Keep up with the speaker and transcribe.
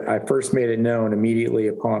I first made it known immediately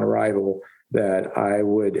upon arrival that I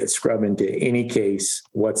would scrub into any case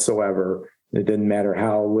whatsoever. It didn't matter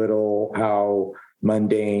how little, how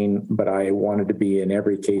mundane, but I wanted to be in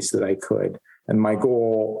every case that I could. And my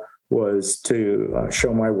goal was to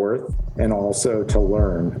show my worth and also to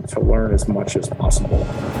learn as much as possible.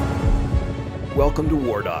 Welcome to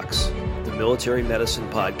War Docs, the Military Medicine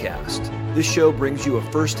Podcast. This show brings you a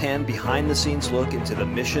first-hand, behind-the-scenes look into the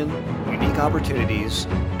mission, unique opportunities,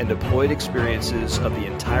 and deployed experiences of the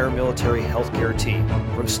entire military healthcare team.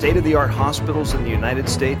 From state-of-the-art hospitals in the United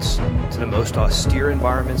States to the most austere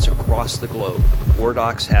environments across the globe, War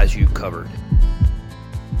Docs has you covered.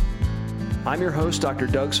 I'm your host, Dr.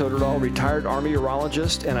 Doug Soderdahl, retired Army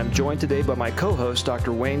urologist, and I'm joined today by my co-host,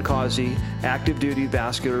 Dr. Wayne Causey, active duty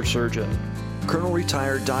vascular surgeon. Colonel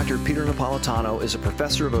retired Dr. Peter Napolitano is a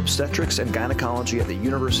professor of obstetrics and gynecology at the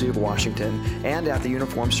University of Washington and at the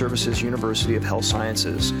Uniformed Services University of Health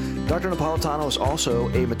Sciences. Dr. Napolitano is also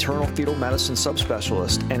a maternal fetal medicine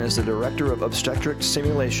subspecialist and is the director of obstetric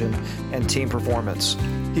simulation and team performance.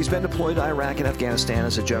 He's been deployed to Iraq and Afghanistan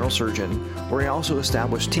as a general surgeon, where he also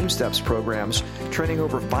established Team Steps programs, training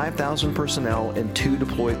over 5,000 personnel in 2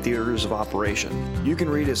 deployed theaters of operation. You can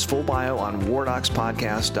read his full bio on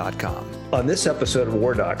wardocspodcast.com. On this episode of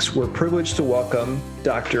War Docs, we're privileged to welcome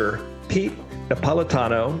Dr. Pete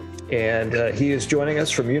Napolitano, and he is joining us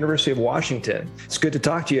from University of Washington. It's good to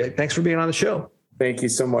talk to you. Thanks for being on the show. Thank you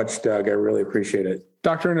so much, Doug. I really appreciate it.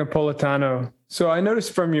 Dr. Napolitano, so I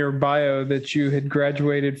noticed from your bio that you had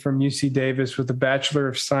graduated from UC Davis with a Bachelor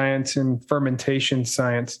of Science in Fermentation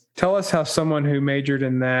Science. Tell us how someone who majored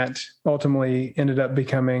in that ultimately ended up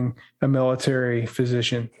becoming a military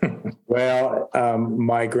physician. Well,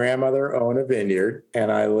 my grandmother owned a vineyard,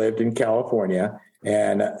 and I lived in California,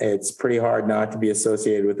 and it's pretty hard not to be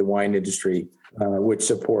associated with the wine industry, which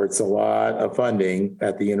supports a lot of funding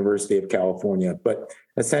at the University of California. But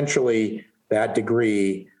essentially, that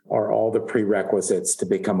degree are all the prerequisites to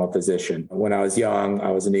become a physician. When I was young,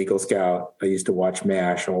 I was an Eagle Scout. I used to watch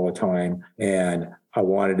MASH all the time, and I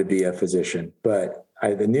wanted to be a physician. But I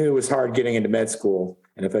knew it was hard getting into med school,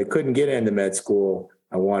 and if I couldn't get into med school,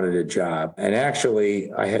 I wanted a job. And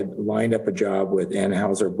actually, I had lined up a job with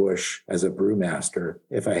Anheuser-Busch as a brewmaster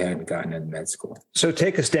if I hadn't gotten into med school. So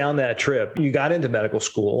take us down that trip. You got into medical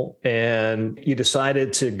school and you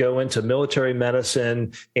decided to go into military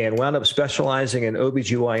medicine and wound up specializing in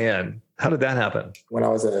OBGYN. How did that happen? When I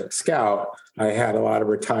was a scout, I had a lot of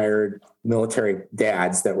retired military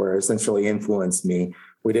dads that were essentially influenced me.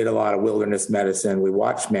 We did a lot of wilderness medicine. We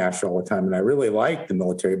watched MASH all the time, and I really liked the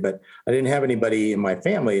military, but I didn't have anybody in my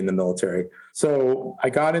family in the military. So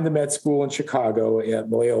I got into med school in Chicago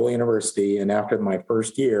at Loyola University, and after my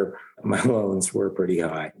first year, my loans were pretty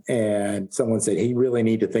high. And someone said, he really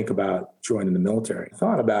need to think about joining the military. I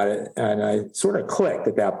thought about it, and I sort of clicked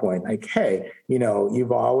at that point, like, hey,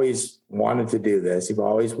 you've always wanted to do this. You've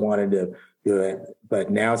always wanted to do it, but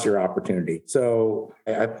now's your opportunity. So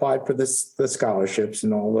I applied for the scholarships,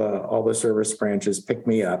 and all the service branches picked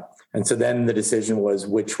me up. And so then the decision was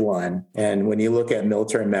which one. And when you look at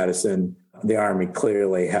military medicine, the Army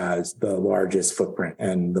clearly has the largest footprint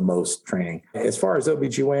and the most training. As far as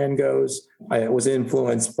OBGYN goes, I was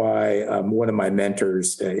influenced by one of my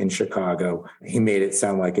mentors in Chicago. He made it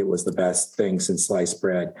sound like it was the best thing since sliced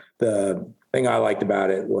bread. The thing I liked about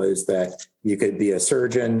it was that you could be a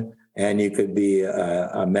surgeon and you could be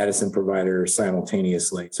a medicine provider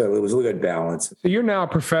simultaneously. So it was a good balance. So you're now a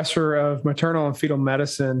professor of maternal and fetal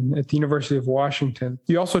medicine at the University of Washington.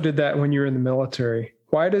 You also did that when you were in the military.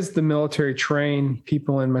 Why does the military train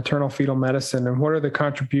people in maternal fetal medicine, and what are the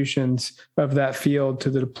contributions of that field to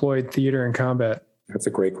the deployed theater and combat? That's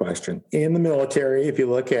a great question. In the military, if you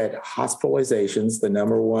look at hospitalizations, the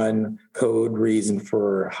number one code reason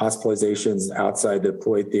for hospitalizations outside the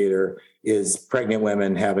deployed theater is pregnant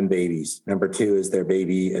women having babies. Number 2 is their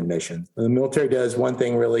baby admission. The military does one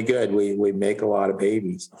thing really good. We make a lot of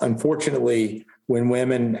babies. Unfortunately, when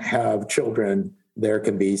women have children, there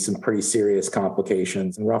can be some pretty serious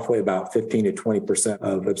complications. And roughly about 15 to 20%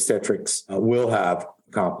 of obstetrics will have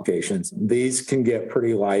complications. These can get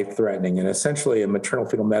pretty life-threatening. And essentially, a maternal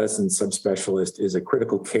fetal medicine subspecialist is a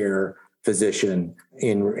critical care physician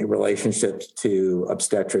in relationship to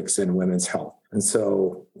obstetrics and women's health. And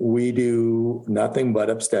so we do nothing but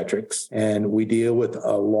obstetrics, and we deal with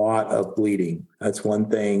a lot of bleeding. That's one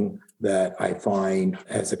thing that I find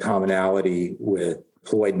as a commonality with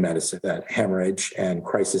deployed medicine, that hemorrhage and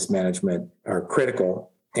crisis management are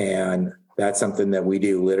critical. And that's something that we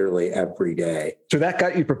do literally every day. So that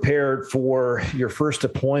got you prepared for your first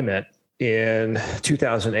deployment in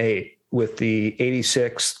 2008. with the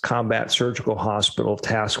 86th Combat Surgical Hospital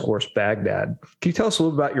Task Force Baghdad. Can you tell us a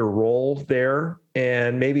little about your role there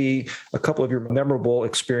and maybe a couple of your memorable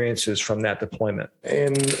experiences from that deployment?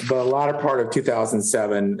 In the latter part of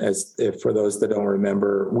 2007, for those that don't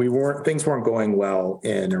remember, things weren't going well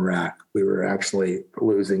in Iraq. We were actually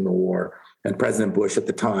losing the war. And President Bush at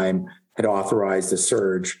the time had authorized a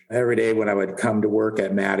surge. Every day when I would come to work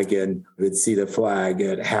at Madigan, I would see the flag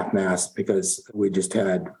at half-mast because we just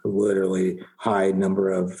had literally high number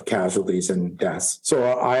of casualties and deaths. So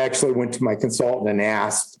I actually went to my consultant and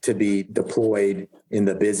asked to be deployed in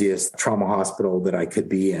the busiest trauma hospital that I could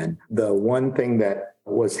be in. The one thing that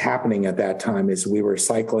was happening at that time is we were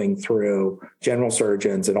cycling through general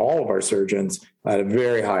surgeons and all of our surgeons at a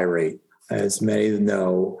very high rate. As many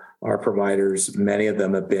know, our providers, many of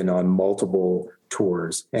them have been on multiple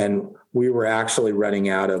tours, and we were actually running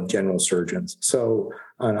out of general surgeons. So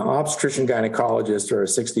an obstetrician gynecologist or a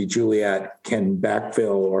 60 Juliet can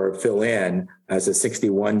backfill or fill in as a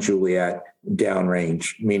 61 Juliet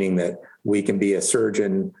downrange, meaning that we can be a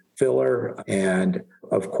surgeon filler. And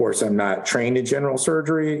of course, I'm not trained in general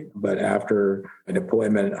surgery, but after a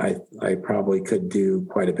deployment, I probably could do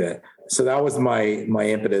quite a bit. So that was my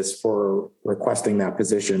impetus for requesting that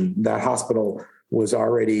position. That hospital was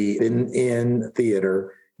already in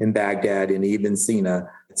theater in Baghdad in Ibn Sina.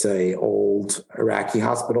 It's a old Iraqi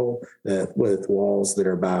hospital with walls that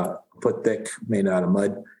are about a foot thick, made out of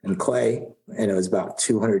mud and clay. And it was about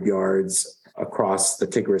 200 yards across the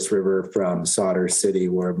Tigris River from Sadr city,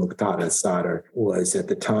 where Muqtada Sadr was at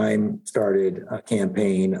the time, started a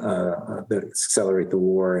campaign that accelerate the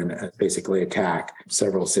war and basically attack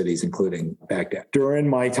several cities, including Baghdad. During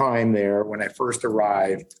my time there, when I first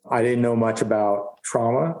arrived, I didn't know much about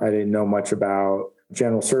trauma. I didn't know much about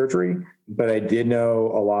general surgery, but I did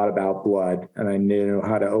know a lot about blood, and I knew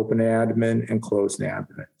how to open an abdomen and close an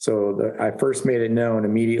abdomen. So I first made it known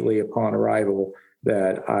immediately upon arrival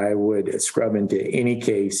that I would scrub into any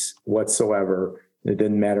case whatsoever. It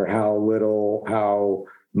didn't matter how little, how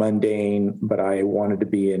mundane, but I wanted to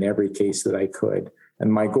be in every case that I could.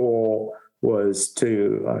 And my goal was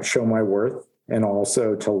to show my worth and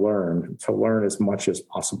also to learn as much as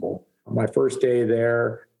possible. My first day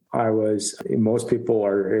there, most people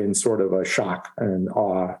are in sort of a shock and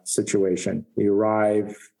awe situation. You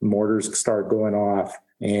arrive, mortars start going off,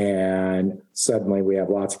 and suddenly we have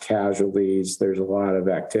lots of casualties. There's a lot of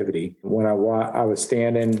activity. When I was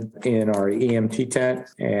standing in our EMT tent,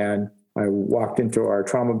 and I walked into our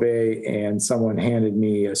trauma bay, and someone handed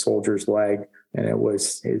me a soldier's leg, and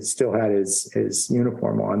it still had his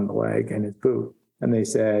uniform on the leg and his boot. And they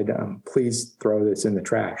said, please throw this in the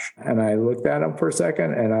trash. And I looked at him for a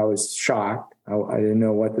second, and I was shocked. I didn't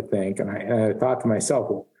know what to think. And I thought to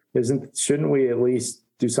myself, well, shouldn't we at least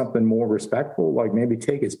do something more respectful, like maybe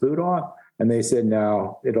take his boot off? And they said,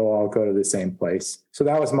 no, it'll all go to the same place. So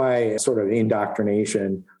that was my sort of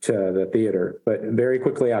indoctrination to the theater. But very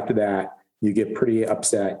quickly after that, you get pretty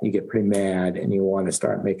upset, you get pretty mad, and you want to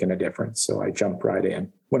start making a difference. So I jumped right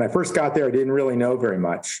in. When I first got there, I didn't really know very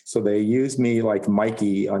much. So they used me like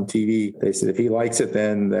Mikey on TV. They said, if he likes it,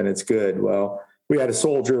 then it's good. Well, we had a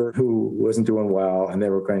soldier who wasn't doing well, and they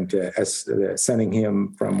were going to sending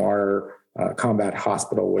him from our combat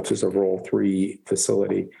hospital, which is a Role 3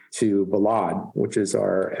 facility, to Balad, which is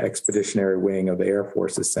our expeditionary wing of the Air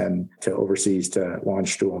Force to send to overseas to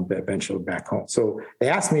launch to him, eventually back home. So they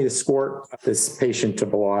asked me to escort this patient to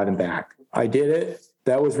Balad and back. I did it.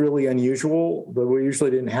 That was really unusual, but we usually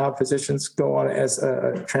didn't have physicians go on as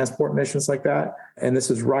transport missions like that. And this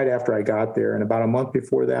was right after I got there. And about a month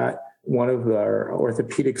before that, one of our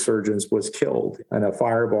orthopedic surgeons was killed in a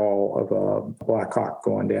fireball of a Black Hawk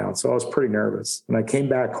going down. So I was pretty nervous. When I came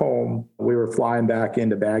back home, we were flying back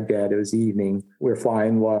into Baghdad. It was evening. We were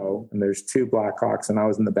flying low, and there's 2 Black Hawks, and I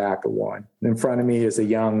was in the back of one. And in front of me is a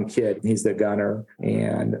young kid. He's the gunner.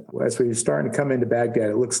 And as we were starting to come into Baghdad,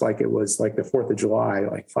 it looks like it was like the 4th of July,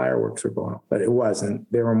 like fireworks were going off. But it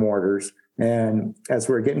wasn't. They were mortars. And as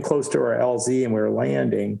we were getting close to our LZ and we were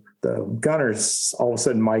landing, the gunners, all of a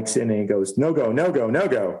sudden Mike's in and he goes, no go, no go, no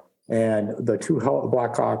go. And the 2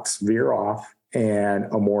 Black Hawks veer off and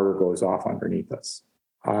a mortar goes off underneath us.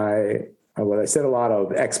 I said a lot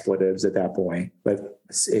of expletives at that point, but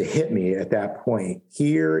it hit me at that point.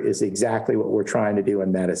 Here is exactly what we're trying to do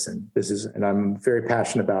in medicine. And I'm very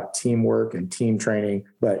passionate about teamwork and team training,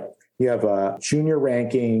 but you have a junior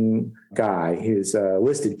ranking guy who's a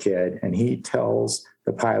listed kid, and he tells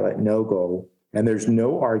the pilot, no go. And there's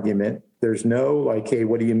no argument. There's no like, hey,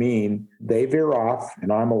 what do you mean? They veer off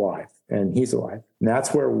and I'm alive. and he's alive. And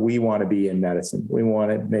that's where we want to be in medicine. We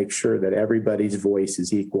want to make sure that everybody's voice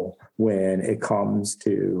is equal when it comes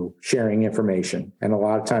to sharing information. And a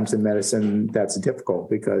lot of times in medicine, that's difficult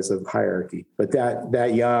because of hierarchy. But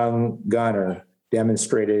that young gunner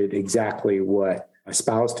demonstrated exactly what I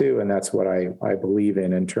espouse to, and that's what I believe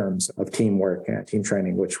in terms of teamwork and team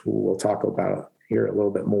training, which we'll talk about here a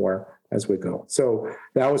little bit more as we go. So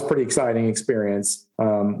that was pretty exciting experience.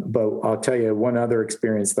 But I'll tell you one other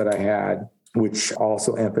experience that I had, which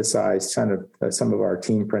also emphasized kind of some of our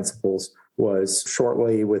team principles, was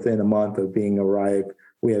shortly within a month of being arrived,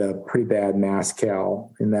 we had a pretty bad mass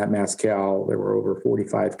cal. In that mass cal, there were over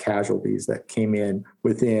 45 casualties that came in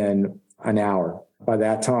within an hour. By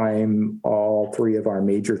that time, all 3 of our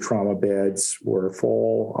major trauma beds were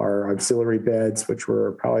full. Our auxiliary beds, which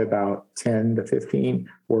were probably about 10 to 15,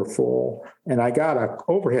 were full. And I got an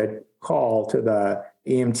overhead call to the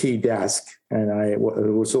EMT desk, and it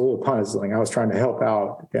was a little puzzling. I was trying to help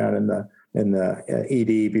out down in the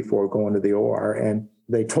ED before going to the OR, and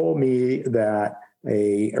they told me that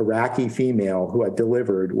a Iraqi female who had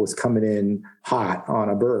delivered was coming in hot on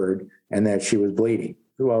a bird and that she was bleeding.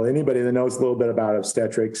 Well, anybody that knows a little bit about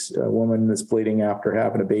obstetrics, a woman that's bleeding after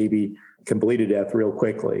having a baby can bleed to death real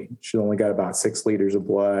quickly. She's only got about 6 liters of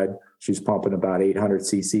blood. She's pumping about 800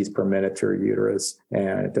 cc's per minute to her uterus,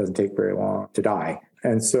 and it doesn't take very long to die.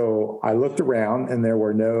 And so I looked around, and there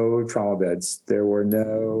were no trauma beds.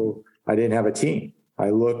 I didn't have a team. I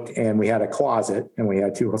looked, and we had a closet, and we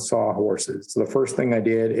had 2 sawhorses. So the first thing I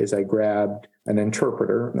did is I grabbed an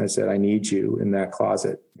interpreter, and I said, I need you in that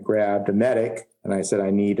closet. I grabbed a medic, and I said, I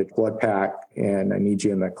need a blood pack, and I need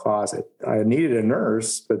you in that closet. I needed a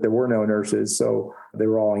nurse, but there were no nurses, so they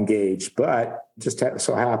were all engaged. But just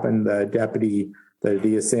so happened the deputy, the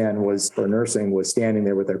DSN for nursing, was standing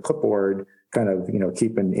there with their clipboard, kind of,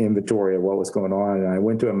 keeping inventory of what was going on. And I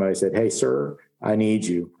went to him and I said, hey, sir, I need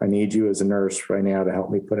you. I need you as a nurse right now to help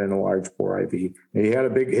me put in a large bore IV. And he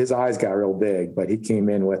had his eyes got real big, but he came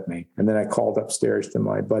in with me. And then I called upstairs to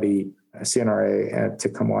my buddy, CNRA, to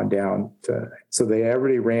come on down. So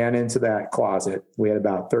everybody ran into that closet. We had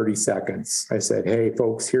about 30 seconds. I said, hey,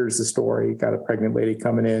 folks, here's the story. Got a pregnant lady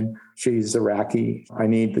coming in. She's Iraqi. I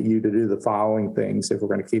need you to do the following things if we're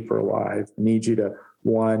going to keep her alive. I need you to,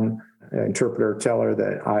 one, interpreter, tell her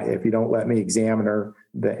that if you don't let me examine her,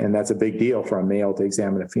 and that's a big deal for a male to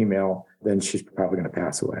examine a female, then she's probably going to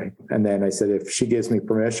pass away. And then I said, if she gives me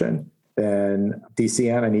permission, then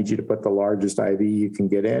DCN, I need you to put the largest IV you can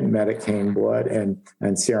get in, medic, hang blood, and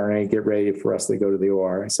CRNA, get ready for us to go to the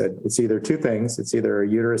OR. I said, it's either 2 things. It's either a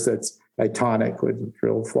uterus that's atonic with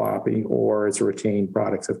real floppy, or it's a retained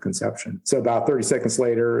products of conception. So about 30 seconds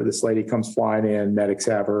later, this lady comes flying in, medics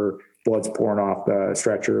have her, blood's pouring off the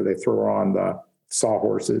stretcher. They throw her on the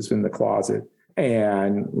sawhorses in the closet.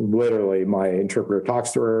 And literally my interpreter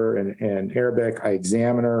talks to her in Arabic. I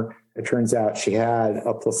examine her. It turns out she had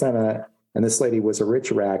a placenta, and this lady was a rich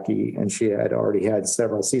Iraqi, and she had already had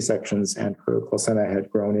several C-sections, and her placenta had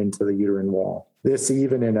grown into the uterine wall. This,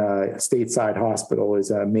 even in a stateside hospital, is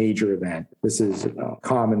a major event. This is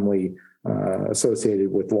commonly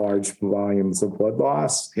associated with large volumes of blood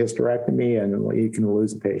loss, hysterectomy, and you can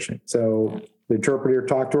lose a patient. So the interpreter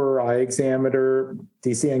talked to her, I examined her,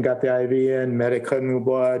 DCN got the IV in, medic couldn't move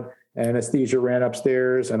blood, anesthesia ran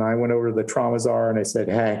upstairs, and I went over to the trauma czar and I said,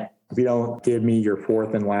 hey, if you don't give me your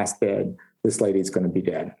 4th and last bed, this lady's going to be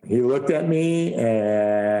dead. He looked at me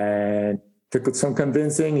and took some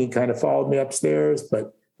convincing. He kind of followed me upstairs,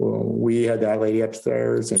 but we had that lady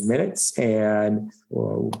upstairs in minutes, and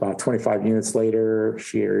about 25 minutes later,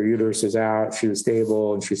 her uterus is out, she was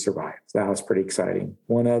stable, and she survived. So that was pretty exciting.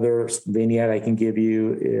 One other vignette I can give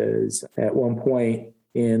you is at one point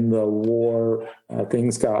in the war,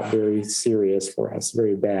 things got very serious for us,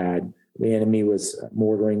 very bad. The enemy was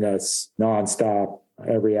mortaring us nonstop,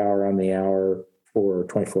 every hour on the hour, for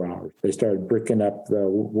 24 hours. They started bricking up the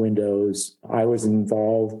windows. I was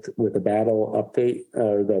involved with the battle update,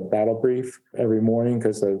 the battle brief every morning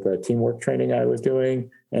because of the teamwork training I was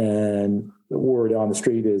doing. And the word on the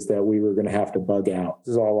street is that we were going to have to bug out.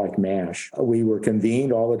 This is all like MASH. We were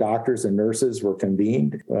convened. All the doctors and nurses were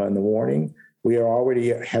convened in the morning. We already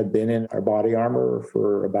had been in our body armor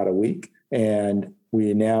for about a week. And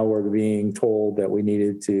we now were being told that we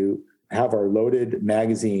needed to have our loaded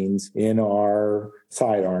magazines in our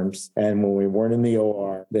sidearms. And when we weren't in the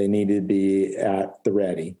OR, they needed to be at the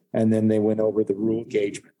ready. And then they went over the rule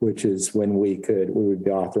engagement, which is when we would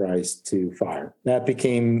be authorized to fire. That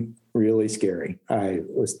became really scary. I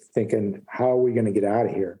was thinking, how are we going to get out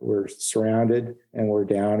of here? We're surrounded and we're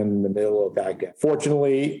down in the middle of Baghdad.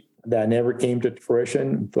 Fortunately, that never came to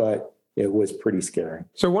fruition, but it was pretty scary.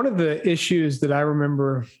 So one of the issues that I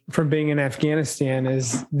remember from being in Afghanistan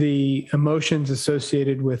is the emotions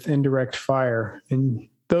associated with indirect fire. And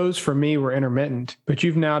those for me were intermittent, but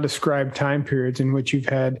you've now described time periods in which you've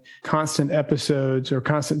had constant episodes or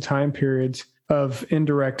constant time periods of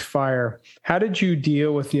indirect fire. How did you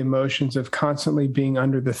deal with the emotions of constantly being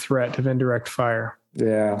under the threat of indirect fire?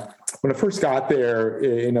 Yeah. When I first got there,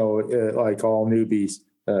 like all newbies,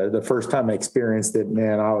 the first time I experienced it,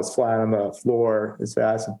 man, I was flat on the floor as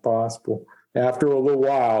fast as possible. After a little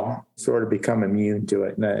while, sort of become immune to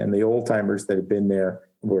it. And the old timers that had been there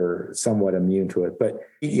were somewhat immune to it. But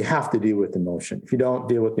you have to deal with emotion. If you don't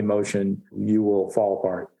deal with emotion, you will fall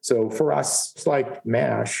apart. So for us, it's like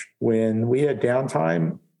MASH. When we had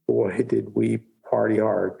downtime, boy, did we party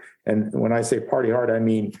hard. And when I say party hard, I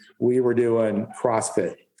mean we were doing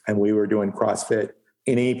CrossFit, and we were doing CrossFit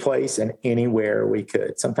any place and anywhere we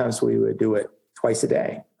could. Sometimes we would do it twice a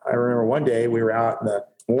day. I remember one day we were out in the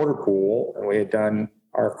water pool and we had done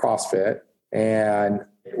our CrossFit, and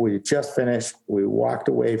we just finished. We walked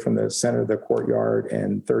away from the center of the courtyard,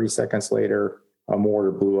 and 30 seconds later, a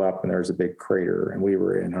mortar blew up and there was a big crater, and we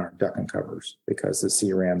were in our duck and covers because the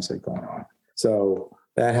CRAMs had gone on. So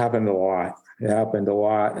that happened a lot. It happened a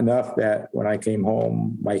lot, enough that when I came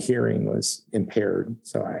home, my hearing was impaired.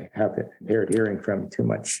 So I have impaired hearing from too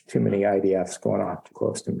many IDFs going off too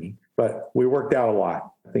close to me. But we worked out a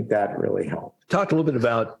lot. I think that really helped. Talked a little bit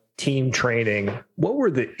about team training. What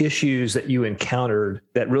were the issues that you encountered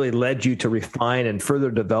that really led you to refine and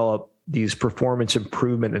further develop these performance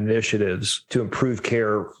improvement initiatives to improve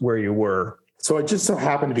care where you were? So I just so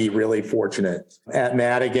happened to be really fortunate. At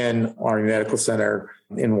Madigan Army Medical Center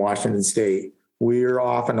in Washington State, we're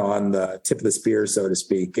often on the tip of the spear, so to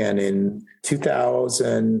speak. And in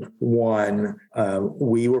 2001,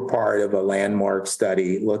 we were part of a landmark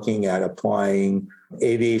study looking at applying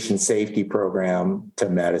aviation safety program to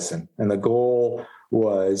medicine. And the goal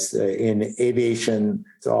was in aviation,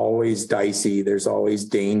 it's always dicey, there's always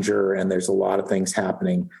danger, and there's a lot of things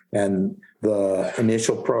happening. And the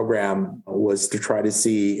initial program was to try to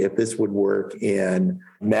see if this would work in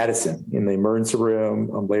medicine, in the emergency room,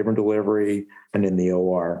 on labor and delivery, and in the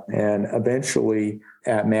OR. And eventually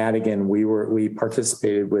at Madigan, we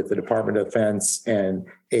participated with the Department of Defense and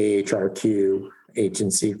AHRQ,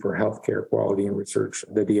 Agency for Healthcare Quality and Research,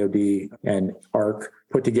 the DoD, and ARC,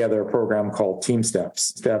 put together a program called Team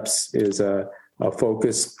Steps. Steps is a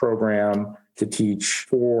focused program to teach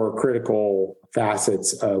 4 critical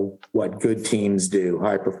facets of what good teams do,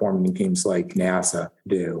 high-performing teams like NASA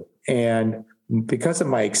do. And because of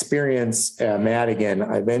my experience at Madigan,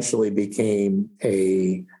 I eventually became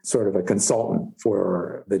a sort of a consultant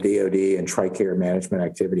for the DoD and TRICARE management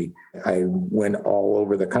activity. I went all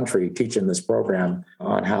over the country teaching this program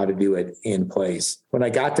on how to do it in place. When I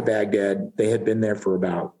got to Baghdad, they had been there for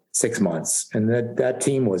about 6 months, and that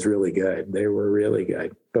team was really good. They were really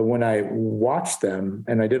good. But when I watched them,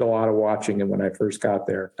 and I did a lot of watching, and when I first got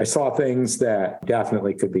there, I saw things that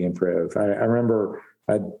definitely could be improved. I remember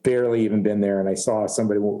I'd barely even been there, and I saw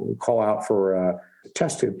somebody call out for a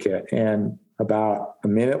chest tube kit. And about a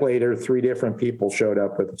minute later, 3 different people showed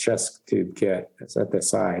up with a chest tube kit. It's at the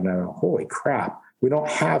side. And I go, holy crap, we don't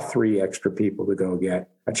have 3 extra people to go get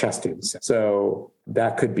a chest tube. So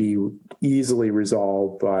that could be easily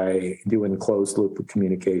resolved by doing closed loop of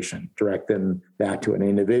communication, directing that to an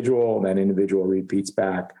individual, and that individual repeats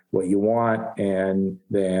back what you want. And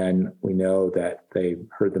then we know that they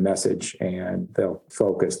heard the message and they'll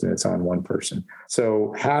focus, and it's on one person.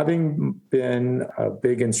 So having been a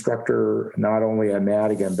big instructor, not only at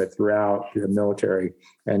Madigan, but throughout the military,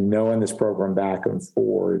 and knowing this program back and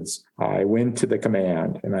forwards, I went to the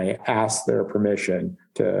command and I asked their permission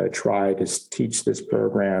to try to teach this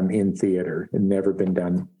program in theater. It had never been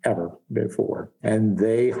done ever before. And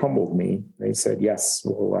they humbled me. They said, yes,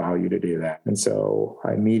 we'll allow you to do that. And so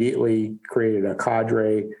I immediately created a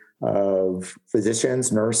cadre of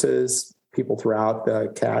physicians, nurses, people throughout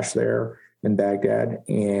the cache there in Baghdad.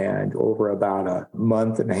 And over about a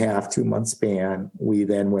month and a half, 2 month span, we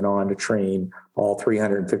then went on to train all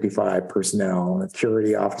 355 personnel,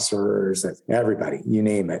 security officers, everybody, you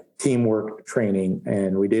name it, teamwork training.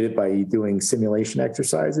 And we did it by doing simulation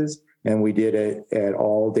exercises. And we did it at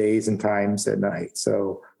all days and times at night.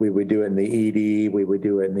 So we would do it in the ED, we would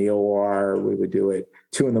do it in the OR, we would do it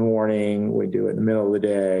 2 a.m, we'd do it in the middle of the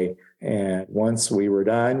day. And once we were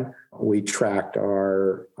done, we tracked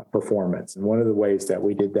our performance. And one of the ways that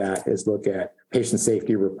we did that is look at patient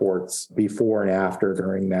safety reports before and after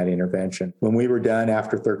during that intervention. When we were done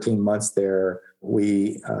after 13 months there,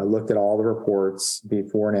 we looked at all the reports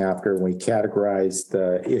before and after, and we categorized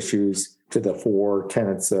the issues to the 4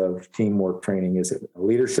 tenets of teamwork training. Is it a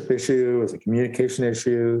leadership issue? Is it a communication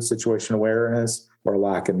issue, situation awareness, or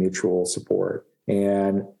lack of mutual support?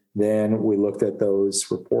 And then we looked at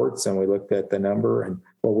those reports and we looked at the number. And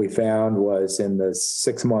what we found was in the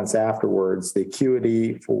 6 months afterwards, the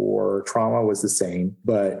acuity for trauma was the same,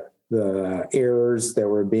 but the errors that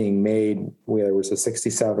were being made, there was a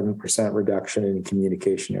 67% reduction in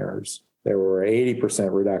communication errors. There were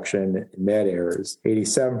 80% reduction in med errors,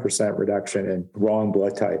 87% reduction in wrong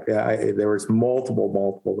blood type. There was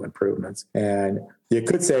multiple improvements. And you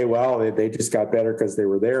could say, well, they just got better because they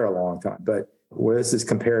were there a long time. But this is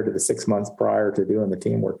compared to the 6 months prior to doing the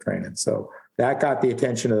teamwork training. So that got the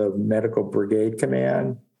attention of Medical Brigade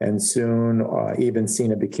Command. And soon even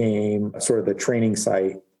Cena became sort of the training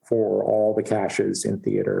site for all the caches in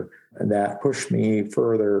theater. And that pushed me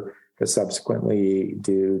further to subsequently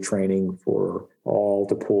do training for all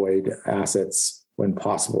deployed assets when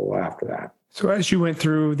possible after that. So as you went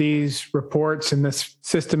through these reports and this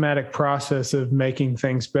systematic process of making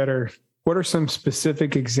things better, what are some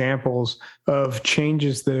specific examples of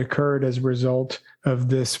changes that occurred as a result of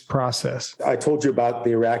this process? I told you about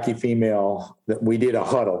the Iraqi female that we did a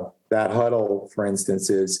huddle. That huddle, for instance,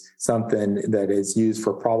 is something that is used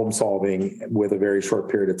for problem solving with a very short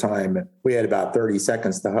period of time. We had about 30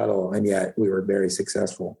 seconds to huddle, and yet we were very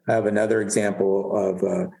successful. I have another example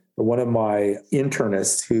of one of my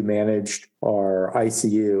internists who managed our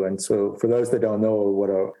ICU. And so for those that don't know what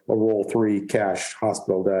a Role 3 cache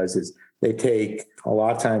hospital does is they take a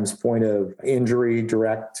lot of times point of injury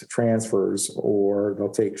direct transfers, or they'll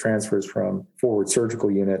take transfers from forward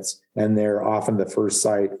surgical units. And they're often the first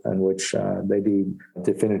site on which they do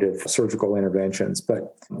definitive surgical interventions.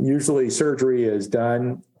 But usually surgery is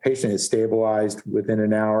done, patient is stabilized within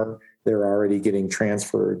an hour. They're already getting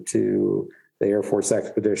transferred to the Air Force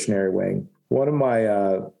Expeditionary Wing. One of my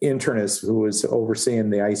internists who was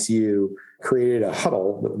overseeing the ICU created a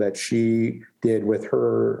huddle that she did with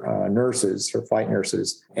her nurses, her flight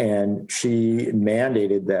nurses, and she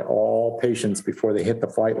mandated that all patients before they hit the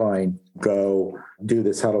flight line go do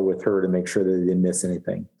this huddle with her to make sure that they didn't miss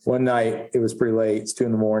anything. One night, it was pretty late, it's 2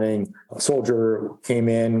 a.m, a soldier came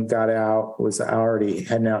in, got out, was already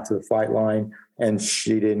heading out to the flight line, and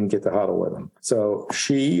she didn't get to huddle with him. So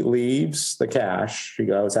she leaves the cache. She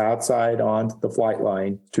goes outside onto the flight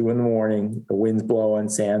line, 2 a.m, the wind's blowing,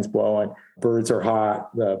 sand's blowing, birds are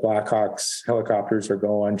hot, the Blackhawks helicopters are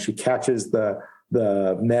going. She catches the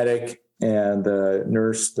medic and the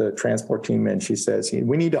nurse, the transport team, and she says,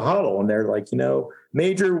 we need to huddle. And they're like,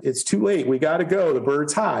 Major, it's too late. We got to go. The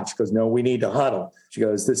bird's hot. She goes, no, we need to huddle. She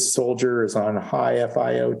goes, this soldier is on high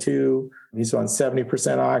FiO2. He's on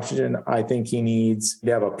 70% oxygen. I think he needs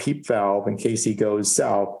to have a PEEP valve in case he goes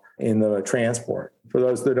south in the transport. For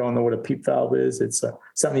those that don't know what a PEEP valve is, it's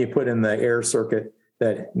something you put in the air circuit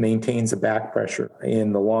that maintains the back pressure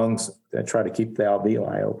in the lungs that try to keep the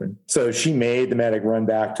alveoli open. So she made the medic run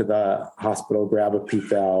back to the hospital, grab a PEEP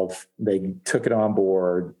valve. They took it on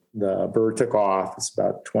board. The bird took off. It's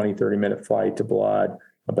about 20, 30-minute flight to Blood.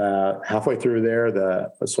 About halfway through there,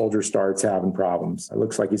 the soldier starts having problems. It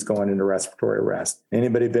looks like he's going into respiratory arrest.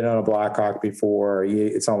 Anybody been on a Blackhawk before,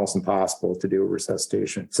 it's almost impossible to do a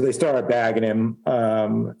resuscitation. So they started bagging him,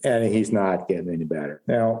 and he's not getting any better.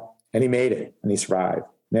 And he made it, and he survived.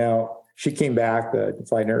 Now, she came back, the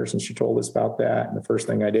flight nurse, and she told us about that. And the first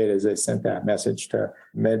thing I did is I sent that message to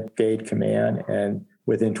Medgate Command, and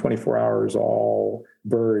within 24 hours, all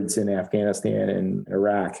birds in Afghanistan and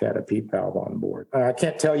Iraq had a PEEP valve on board. I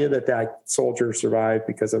can't tell you that soldier survived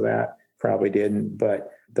because of that. Probably didn't. But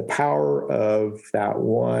the power of that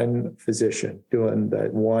one physician doing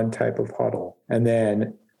that one type of huddle and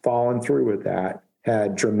then following through with that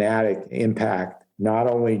had dramatic impact, not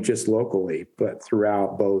only just locally, but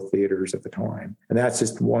throughout both theaters at the time. And that's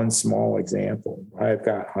just one small example. I've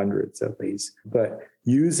got hundreds of these. But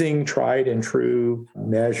using tried and true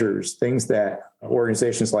measures, things that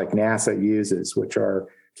organizations like NASA uses, which are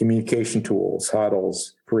communication tools,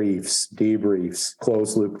 huddles, briefs, debriefs,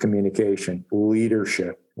 closed loop communication,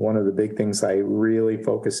 leadership. One of the big things I really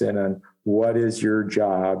focus in on, what is your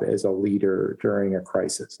job as a leader during a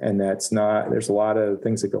crisis? And there's a lot of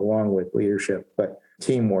things that go along with leadership, but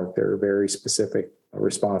teamwork, there are very specific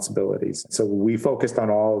responsibilities. So we focused on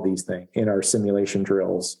all of these things in our simulation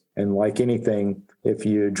drills. And like anything, if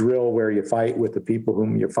you drill where you fight with the people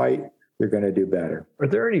whom you fight, you're going to do better. Are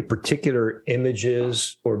there any particular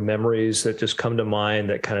images or memories that just come to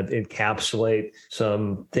mind that kind of encapsulate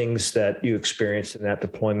some things that you experienced in that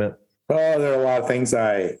deployment? Oh, there are a lot of things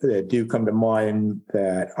that do come to mind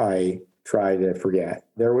that I try to forget.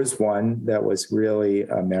 There was one that was really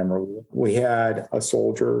memorable. We had a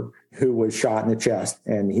soldier who was shot in the chest,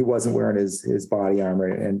 and he wasn't wearing his body armor,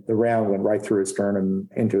 and the round went right through his sternum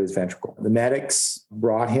into his ventricle. The medics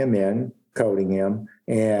brought him in, coding him,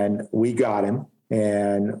 and we got him.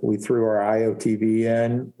 And we threw our IOTV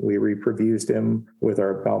in. We reperfused him with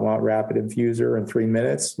our Belmont Rapid Infuser in 3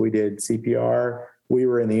 minutes. We did CPR. We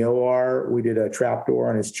were in the OR. We did a trap door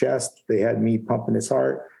on his chest. They had me pumping his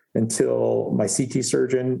heart until my CT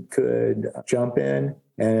surgeon could jump in,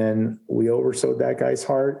 and we oversewed that guy's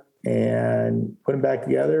heart and put him back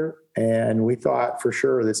together. And we thought for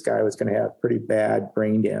sure this guy was going to have pretty bad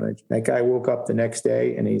brain damage. That guy woke up the next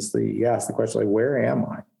day and he asked the question, like, where am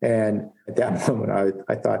I? And at that moment,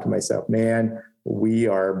 I thought to myself, man, we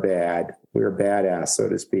are bad. We're badass, so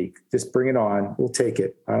to speak. Just bring it on. We'll take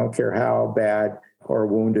it. I don't care how bad or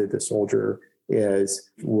wounded the soldier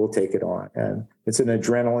is, we'll take it on. And it's an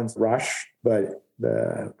adrenaline rush, but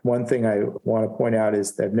the one thing I want to point out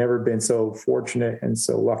is that I've never been so fortunate and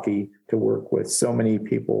so lucky to work with so many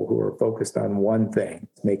people who are focused on one thing,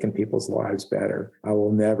 making people's lives better. I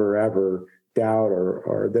will never, ever doubt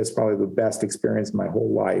or that's probably the best experience of my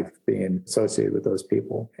whole life, being associated with those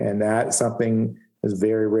people. And that's something is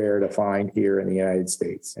very rare to find here in the United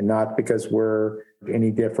States. And not because we're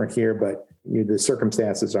any different here, but the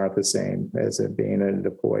circumstances aren't the same as it being in a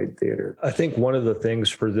deployed theater. I think one of the things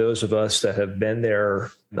for those of us that have been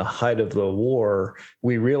there in the height of the war,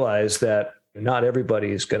 we realize that not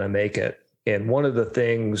everybody is going to make it. And one of the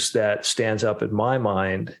things that stands up in my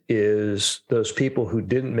mind is those people who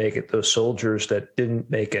didn't make it, those soldiers that didn't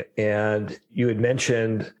make it. And you had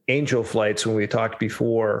mentioned angel flights when we talked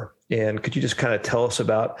before. And could you just kind of tell us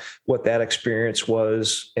about what that experience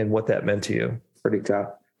was and what that meant to you? Pretty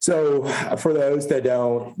tough. So for those that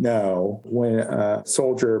don't know, when a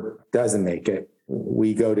soldier doesn't make it,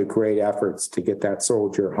 we go to great efforts to get that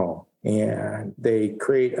soldier home. And they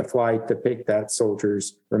create a flight to pick that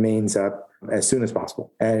soldier's remains up as soon as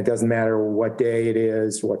possible. And it doesn't matter what day it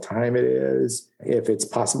is, what time it is. If it's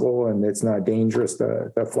possible and it's not dangerous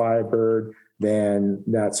to fly a bird, then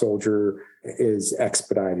that soldier is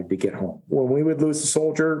expedited to get home. When we would lose a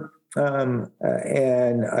soldier and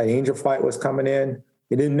an angel flight was coming in,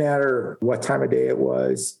 it didn't matter what time of day it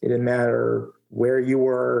was. It didn't matter where you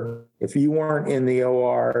were. If you weren't in the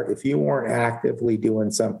OR, if you weren't actively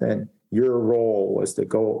doing something, your role was to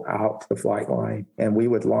go out to the flight line. And we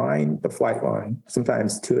would line the flight line,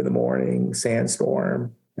 sometimes 2 a.m,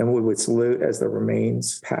 sandstorm, and we would salute as the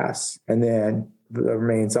remains pass. And then the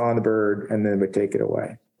remains on the bird, and then we'd take it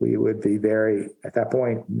away. We would be at that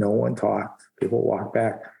point, no one talked. People walked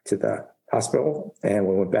back to the hospital and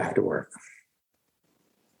we went back to work.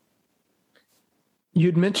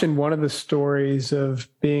 You'd mentioned one of the stories of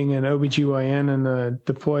being an OBGYN in a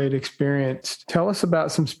deployed experience. Tell us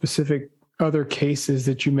about some specific other cases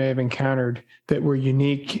that you may have encountered that were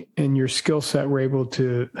unique and your skill set were able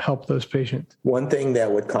to help those patients. One thing that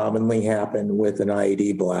would commonly happen with an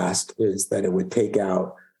IED blast is that it would take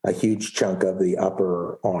out a huge chunk of the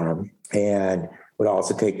upper arm and would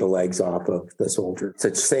also take the legs off of the soldier.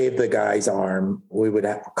 To save the guy's arm, we would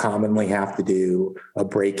commonly have to do a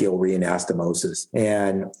brachial reanastomosis.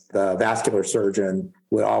 And the vascular surgeon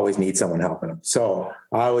would always need someone helping him. So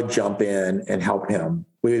I would jump in and help him.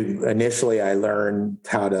 Initially, I learned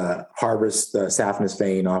how to harvest the saphenous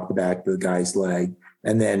vein off the back of the guy's leg.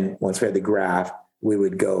 And then once we had the graft, we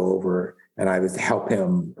would go over and I would help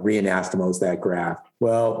him reanastomose that graft.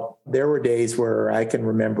 Well, there were days where I can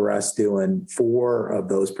remember us doing 4 of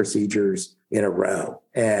those procedures in a row.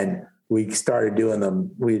 And we started doing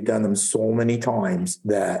them. We'd done them so many times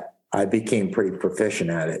that I became pretty proficient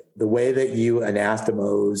at it. The way that you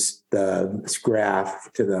anastomose the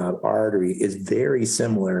graft to the artery is very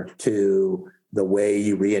similar to the way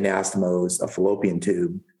you reanastomose a fallopian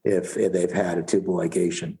tube if they've had a tubal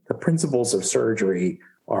ligation. The principles of surgery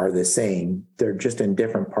are the same. They're just in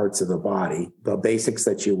different parts of the body. The basics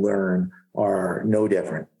that you learn are no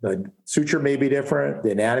different. The suture may be different,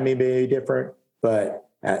 the anatomy may be different, but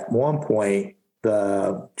at one point,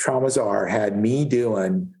 the trauma czar had me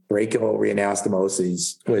doing brachial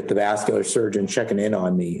reanastomoses with the vascular surgeon checking in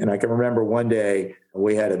on me. And I can remember one day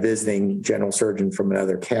we had a visiting general surgeon from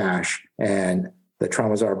another cache, and the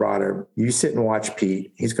trauma czar brought her, you sit and watch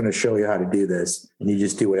Pete. He's going to show you how to do this, and you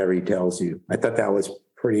just do whatever he tells you. I thought that was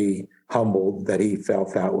pretty humbled that he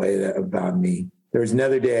felt that way about me. There was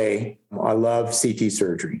another day, I love CT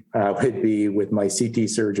surgery. I would be with my CT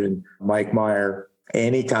surgeon, Mike Meyer,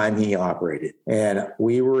 anytime he operated. And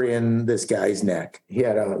we were in this guy's neck. He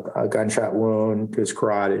had a gunshot wound to his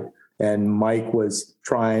carotid. And Mike was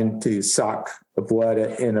trying to suck the blood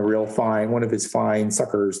in a real fine, one of his fine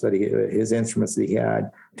suckers that his instruments that he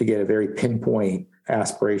had, to get a very pinpoint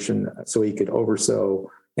aspiration so he could oversew.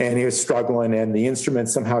 And he was struggling, and the instrument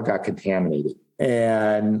somehow got contaminated.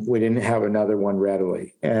 And we didn't have another one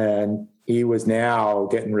readily. And he was now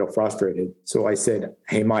getting real frustrated. So I said,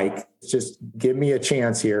 hey, Mike, just give me a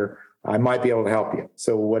chance here. I might be able to help you.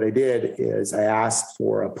 So what I did is I asked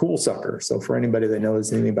for a pool sucker. So for anybody that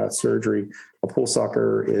knows anything about surgery, a pool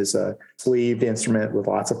sucker is a sleeved instrument with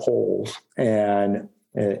lots of holes, and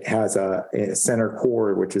it has a center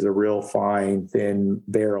core, which is a real fine, thin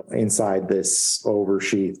barrel inside this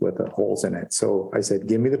oversheath with the holes in it. So I said,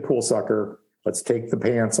 give me the pool sucker. Let's take the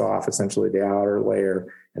pants off, essentially the outer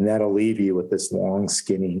layer, and that'll leave you with this long,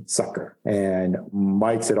 skinny sucker. And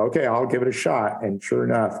Mike said, okay, I'll give it a shot. And sure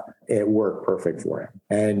enough, it worked perfect for him.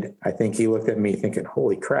 And I think he looked at me thinking,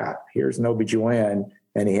 holy crap, here's an OBGYN.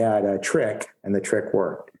 And he had a trick, and the trick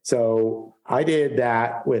worked. So I did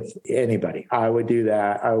that with anybody. I would do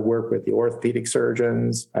that. I would work with the orthopedic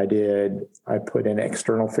surgeons. I put in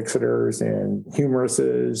external fixators in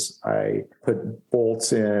humeruses. I put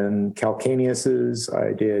bolts in calcaneuses.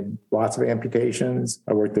 I did lots of amputations.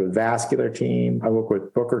 I worked with a vascular team. I worked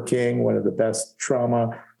with Booker King, one of the best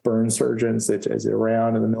trauma burn surgeons that is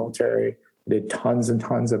around in the military. I did tons and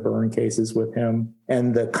tons of burn cases with him.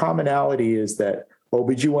 And the commonality is that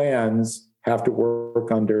OBGYNs have to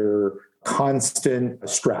work under constant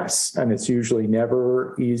stress, and it's usually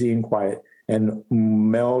never easy and quiet. And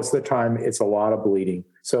most of the time, it's a lot of bleeding.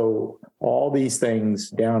 So all these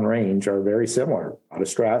things downrange are very similar. A lot of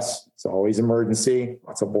stress, it's always emergency,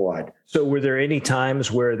 lots of blood. So were there any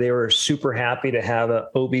times where they were super happy to have an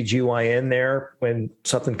OBGYN there when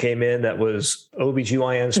something came in that was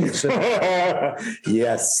OBGYN specific?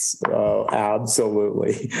 Yes,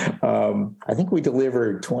 absolutely. I think we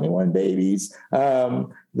delivered 21 babies. A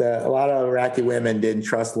lot of Iraqi women didn't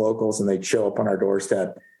trust locals, and they'd show up on our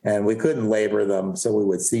doorstep, and we couldn't labor them, so we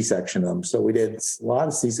would C-section them. So we did a lot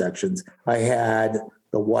of C-sections. I had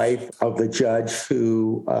the wife of the judge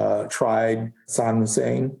who tried Saddam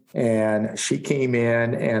Hussein, and she came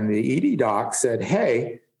in, and the ED doc said,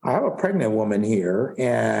 hey, I have a pregnant woman here,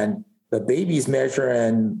 and the baby's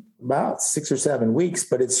measuring about 6 or 7 weeks,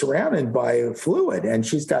 but it's surrounded by fluid, and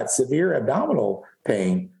she's got severe abdominal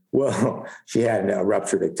pain. Well, she had a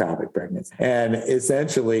ruptured ectopic pregnancy. And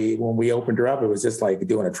essentially, when we opened her up, it was just like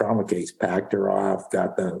doing a trauma case, packed her off,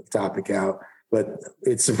 got the ectopic out. But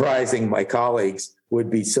it's surprising my colleagues would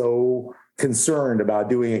be so concerned about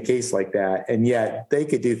doing a case like that, and yet they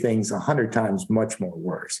could do things 100 times much more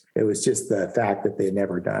worse. It was just the fact that they'd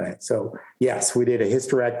never done it. So yes, we did a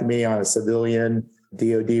hysterectomy on a civilian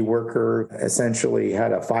DOD worker, essentially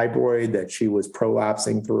had a fibroid that she was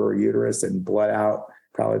prolapsing through her uterus and bled out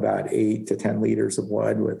probably about 8 to 10 liters of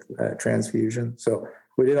blood with transfusion. So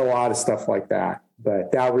we did a lot of stuff like that,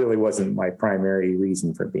 but that really wasn't my primary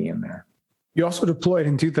reason for being there. You also deployed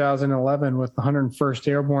in 2011 with the 101st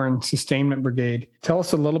Airborne Sustainment Brigade. Tell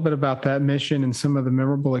us a little bit about that mission and some of the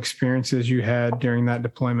memorable experiences you had during that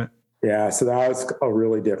deployment. Yeah, so that was a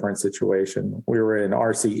really different situation. We were in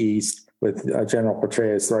RC East with General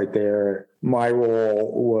Petraeus right there. My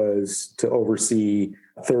role was to oversee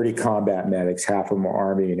 30 combat medics, half of them are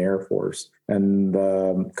Army and Air Force. And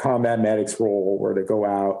the combat medics' role were to go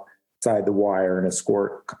outside the wire and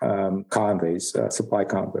escort convoys, supply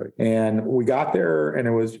convoy. And we got there, and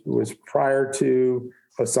it was prior to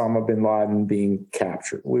Osama bin Laden being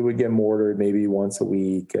captured. We would get mortared maybe once a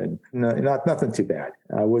week, and nothing too bad.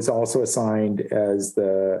 I was also assigned as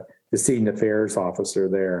the Student Affairs officer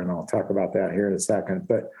there, and I'll talk about that here in a second.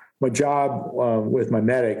 But my job with my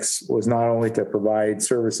medics was not only to provide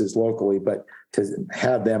services locally, but to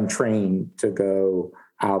have them trained to go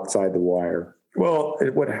outside the wire. Well,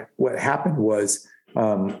 what happened was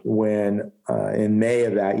when in May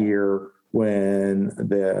of that year, when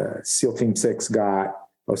the SEAL Team 6 got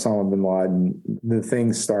Osama bin Laden, the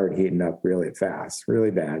things started heating up really fast,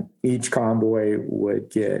 really bad. Each convoy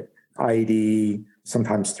would get IED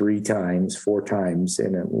sometimes 3 times, 4 times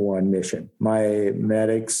in one mission. My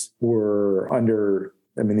medics were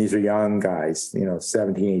these are young guys,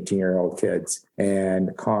 17, 18-year-old kids.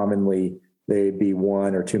 And commonly they'd be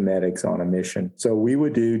 1 or 2 medics on a mission. So we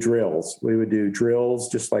would do drills. We would do drills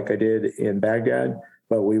just like I did in Baghdad,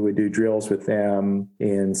 but we would do drills with them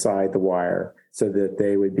inside the wire so that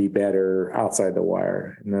they would be better outside the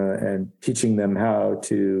wire, and teaching them how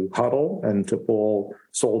to huddle and to pull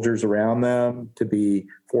soldiers around them, to be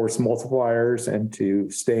force multipliers and to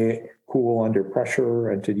stay cool under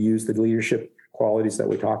pressure and to use the leadership qualities that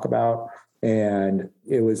we talk about. And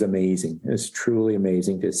it was amazing. It was truly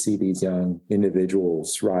amazing to see these young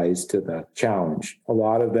individuals rise to the challenge. A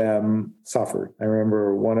lot of them suffered. I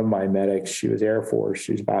remember one of my medics, she was Air Force.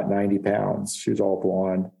 She was about 90 pounds. She was all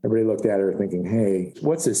blonde. Everybody looked at her thinking, hey,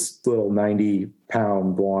 what's this little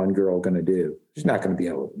 90-pound blonde girl going to do? She's not going to be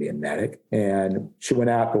able to be a medic. And she went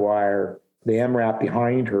out the wire. The MRAP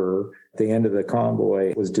behind her at the end of the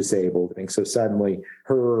convoy was disabled. And so suddenly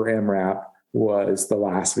her MRAP was the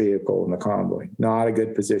last vehicle in the convoy. Not a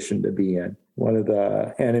good position to be in. One of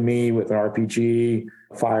the enemy with an RPG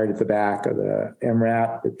fired at the back of the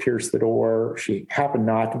MRAP. It pierced the door. She happened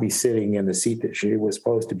not to be sitting in the seat that she was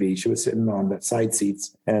supposed to be. She was sitting on the side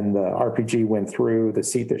seats, and the RPG went through the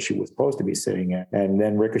seat that she was supposed to be sitting in and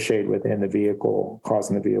then ricocheted within the vehicle,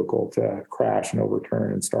 causing the vehicle to crash and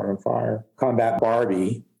overturn and start on fire. Combat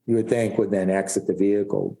Barbie, you would think, would then exit the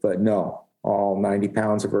vehicle, but no. All 90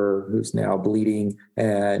 pounds of her, who's now bleeding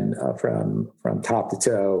and from top to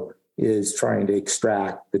toe, is trying to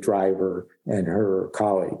extract the driver and her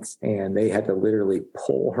colleagues. And they had to literally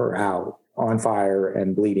pull her out on fire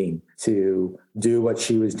and bleeding to do what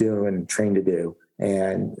she was doing and trained to do.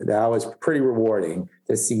 And that was pretty rewarding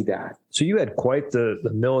to see that. So you had quite the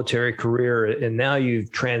military career, and now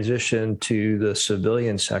you've transitioned to the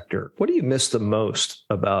civilian sector. What do you miss the most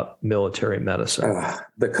about military medicine?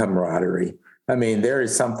 The camaraderie. I mean, there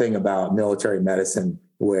is something about military medicine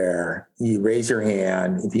where you raise your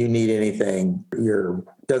hand. If you need anything,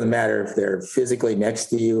 doesn't matter if they're physically next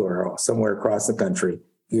to you or somewhere across the country,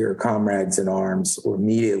 your comrades in arms will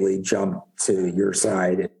immediately jump to your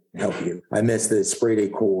side and help you. I miss the esprit de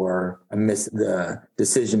corps. I miss the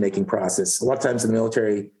decision-making process. A lot of times in the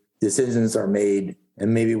military, decisions are made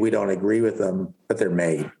and maybe we don't agree with them, but they're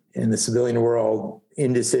made. In the civilian world,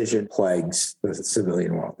 indecision plagues the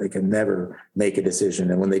civilian world. They can never make a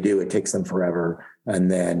decision. And when they do, it takes them forever.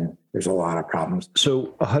 And then there's a lot of problems.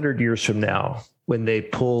 So 100 years from now, when they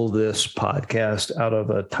pull this podcast out of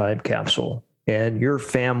a time capsule and your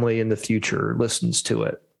family in the future listens to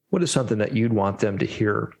it, what is something that you'd want them to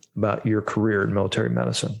hear about your career in military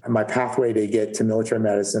medicine? My pathway to get to military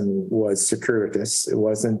medicine was circuitous. It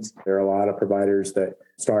wasn't. There are a lot of providers that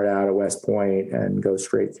start out at West Point and go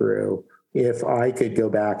straight through. If I could go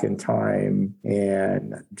back in time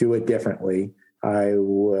and do it differently, I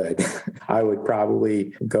would. I would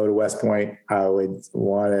probably go to West Point. I would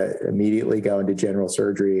want to immediately go into general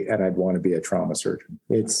surgery, and I'd want to be a trauma surgeon.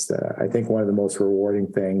 It's, I think, one of the most rewarding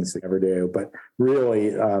things to ever do. But really,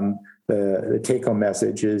 the take-home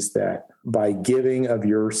message is that by giving of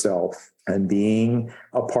yourself and being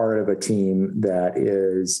a part of a team that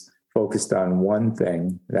is focused on one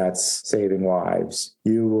thing, that's saving lives,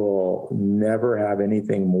 you will never have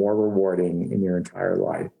anything more rewarding in your entire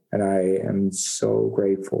life. And I am so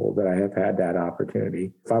grateful that I have had that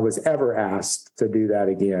opportunity. If I was ever asked to do that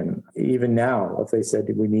again, even now, if they said,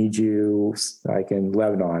 we need you, like in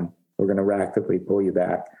Lebanon, we're going to actively pull you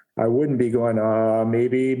back, I wouldn't be going,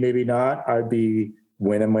 maybe, maybe not. I'd be,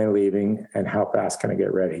 when am I leaving and how fast can I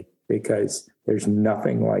get ready? Because there's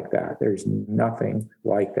nothing like that. There's nothing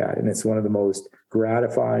like that. And it's one of the most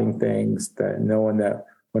gratifying things, that knowing that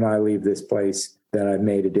when I leave this place, that I've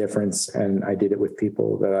made a difference, and I did it with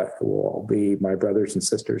people that will be my brothers and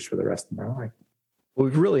sisters for the rest of my life.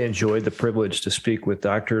 We've really enjoyed the privilege to speak with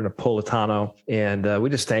Dr. Napolitano, and we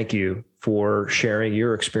just thank you for sharing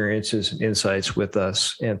your experiences and insights with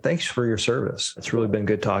us. And thanks for your service. It's really been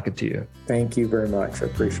good talking to you. Thank you very much. I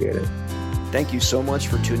appreciate it. Thank you so much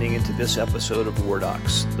for tuning into this episode of War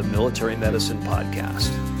Docs, the Military Medicine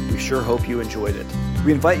Podcast. We sure hope you enjoyed it.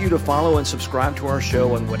 We invite you to follow and subscribe to our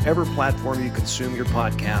show on whatever platform you consume your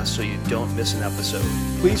podcast so you don't miss an episode.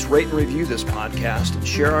 Please rate and review this podcast and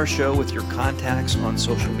share our show with your contacts on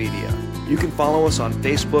social media. You can follow us on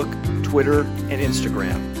Facebook, Twitter, and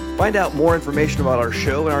Instagram. Find out more information about our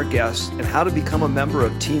show and our guests and how to become a member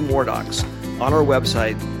of Team War Docs on our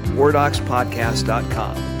website,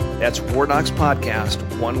 wardocspodcast.com. That's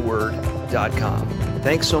wardocspodcast, one word.com.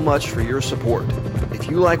 Thanks so much for your support. If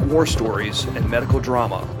you like war stories and medical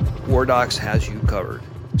drama, War Docs has you covered.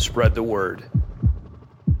 Spread the word.